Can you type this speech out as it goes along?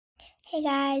Hey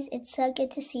guys, it's so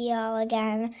good to see you all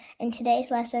again. In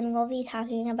today's lesson, we'll be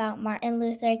talking about Martin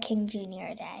Luther King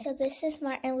Jr. Day. So this is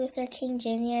Martin Luther King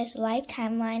Jr.'s life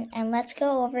timeline, and let's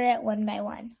go over it one by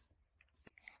one.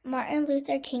 Martin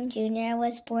Luther King Jr.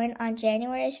 was born on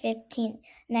January 15,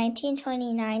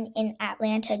 1929 in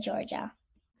Atlanta, Georgia.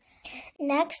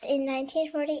 Next, in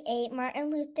 1948, Martin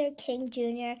Luther King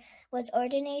Jr. was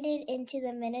ordinated into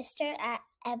the minister at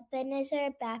Ebenezer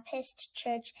Baptist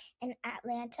Church in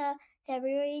Atlanta,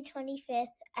 February 25th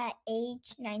at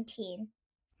age 19.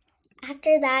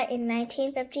 After that, in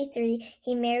 1953,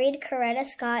 he married Coretta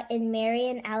Scott in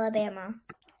Marion, Alabama.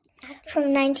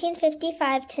 From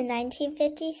 1955 to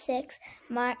 1956,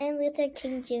 Martin Luther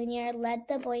King Jr. led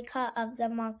the boycott of the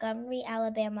Montgomery,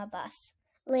 Alabama bus.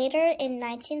 Later, in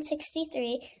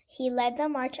 1963, he led the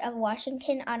March of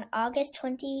Washington on August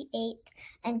 28th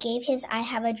and gave his I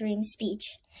Have a Dream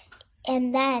speech.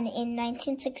 And then, in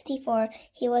 1964,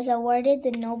 he was awarded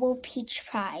the Nobel Peace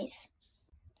Prize.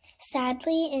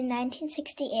 Sadly, in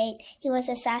 1968, he was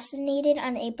assassinated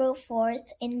on April 4th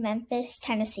in Memphis,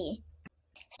 Tennessee.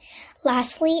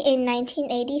 Lastly, in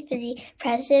 1983,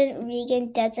 President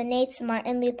Reagan designates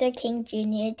Martin Luther King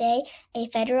Jr. Day a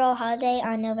federal holiday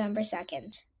on November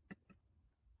 2nd.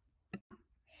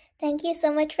 Thank you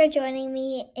so much for joining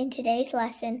me in today's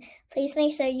lesson. Please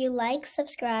make sure you like,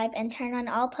 subscribe, and turn on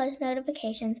all post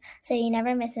notifications so you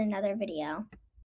never miss another video.